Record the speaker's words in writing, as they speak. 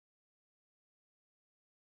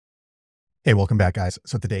Hey, welcome back, guys.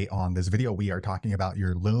 So today on this video, we are talking about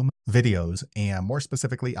your Loom videos, and more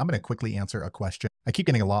specifically, I'm going to quickly answer a question I keep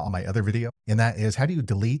getting a lot on my other video, and that is, how do you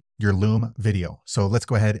delete your Loom video? So let's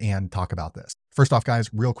go ahead and talk about this. First off, guys,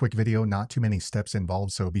 real quick video, not too many steps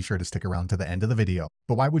involved, so be sure to stick around to the end of the video.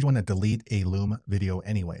 But why would you want to delete a Loom video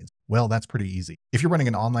anyways? Well, that's pretty easy. If you're running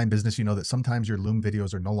an online business, you know that sometimes your Loom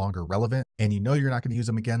videos are no longer relevant and you know you're not going to use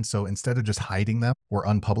them again. So instead of just hiding them or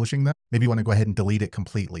unpublishing them, maybe you want to go ahead and delete it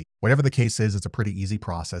completely. Whatever the case is, it's a pretty easy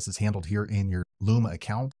process. It's handled here in your Loom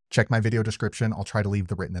account. Check my video description. I'll try to leave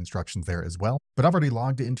the written instructions there as well. But I've already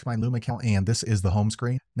logged into my Loom account and this is the home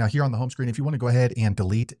screen. Now here on the home screen, if you want to go ahead and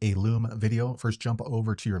delete a Loom video, first jump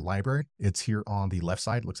over to your library. It's here on the left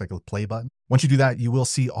side. Looks like a play button. Once you do that, you will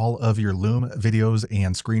see all of your Loom videos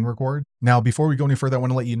and screen record. Now, before we go any further, I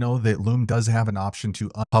want to let you know that Loom does have an option to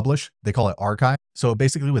unpublish. They call it archive. So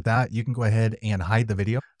basically with that, you can go ahead and hide the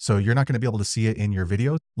video. So you're not going to be able to see it in your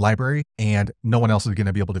video library and no one else is going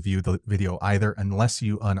to be able to view the video either unless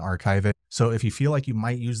you unarchive it. So if you feel like you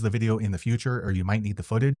might use the video in the future or you might need the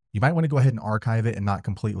footage, you might want to go ahead and archive it and not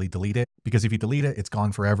completely delete it, because if you delete it, it's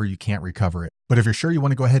gone forever. You can't recover it. But if you're sure you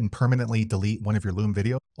want to go ahead and permanently delete one of your Loom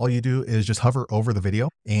videos, all you do is just hover over the video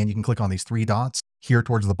and you can click on these three dots. Here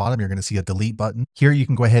towards the bottom, you're going to see a delete button. Here you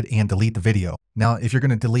can go ahead and delete the video. Now, if you're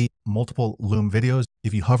going to delete multiple Loom videos,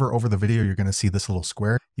 if you hover over the video, you're going to see this little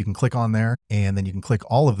square. You can click on there and then you can click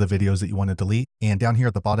all of the videos that you want to delete. And down here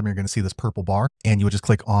at the bottom, you're going to see this purple bar and you would just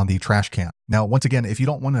click on the trash can. Now, once again, if you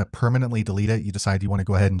don't want to permanently delete it, you decide you want to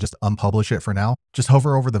go ahead and just unpublish it for now, just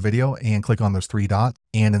hover over the video and click on those three dots.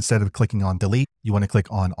 And instead of clicking on delete, you want to click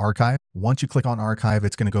on archive. Once you click on archive,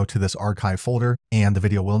 it's going to go to this archive folder and the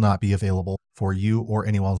video will not be available for you or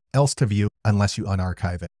anyone else to view unless you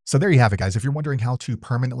unarchive it. So there you have it, guys. If you're wondering how to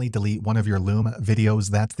permanently delete one of your Loom videos,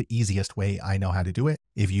 that's the easiest way I know how to do it.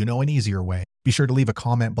 If you know an easier way, be sure to leave a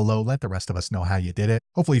comment below. Let the rest of us know how you did it.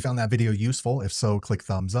 Hopefully you found that video useful. If so, click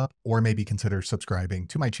thumbs up or maybe consider subscribing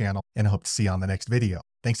to my channel, and I hope to see you on the next video.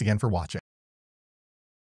 Thanks again for watching.